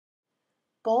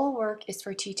Bowl work is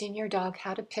for teaching your dog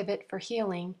how to pivot for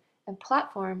heeling, and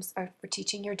platforms are for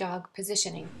teaching your dog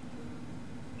positioning.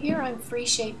 Here I'm free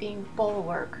shaping bowl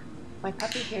work. My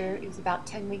puppy here is about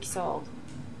 10 weeks old.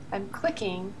 I'm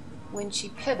clicking when she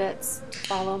pivots to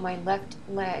follow my left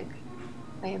leg.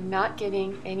 I am not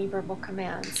giving any verbal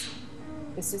commands.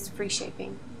 This is free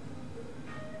shaping.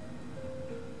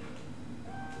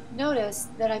 Notice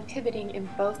that I'm pivoting in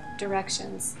both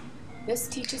directions. This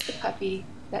teaches the puppy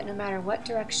that no matter what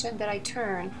direction that I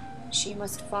turn, she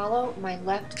must follow my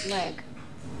left leg.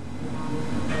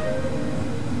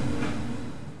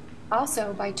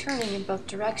 Also, by turning in both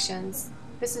directions,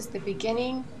 this is the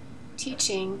beginning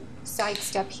teaching side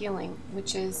step heeling,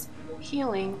 which is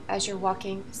heeling as you're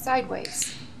walking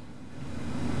sideways.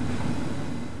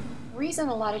 The reason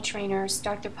a lot of trainers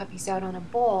start their puppies out on a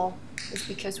bowl is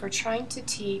because we're trying to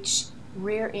teach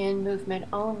rear end movement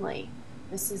only.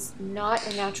 This is not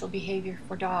a natural behavior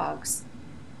for dogs.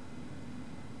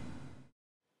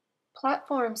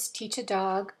 Platforms teach a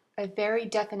dog a very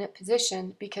definite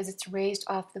position because it's raised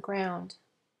off the ground.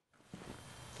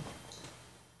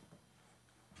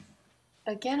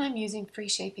 Again, I'm using free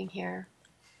shaping here.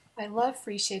 I love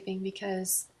free shaping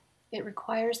because it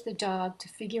requires the dog to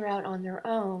figure out on their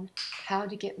own how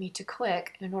to get me to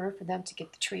click in order for them to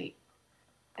get the treat.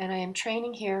 And I am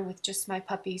training here with just my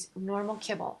puppy's normal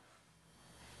kibble.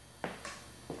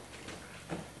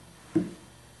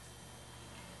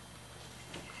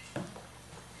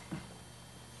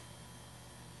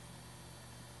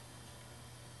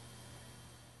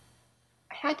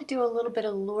 I had to do a little bit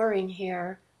of luring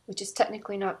here, which is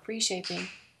technically not free shaping,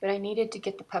 but I needed to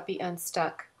get the puppy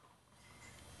unstuck.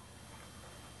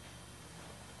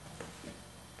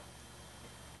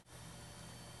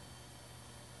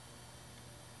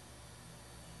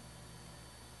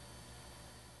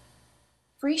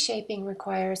 Free shaping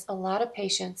requires a lot of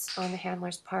patience on the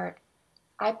handler's part.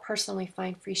 I personally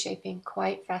find free shaping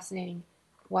quite fascinating,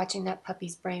 watching that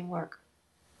puppy's brain work.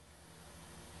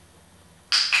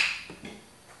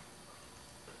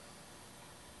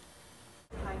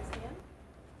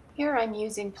 Here I'm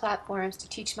using platforms to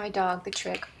teach my dog the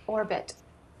trick orbit.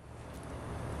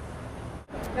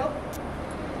 Nope.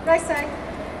 Right side.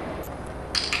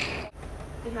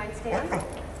 Behind stand.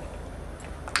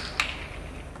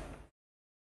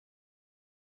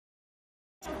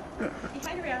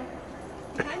 Behind around.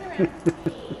 Behind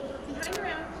around.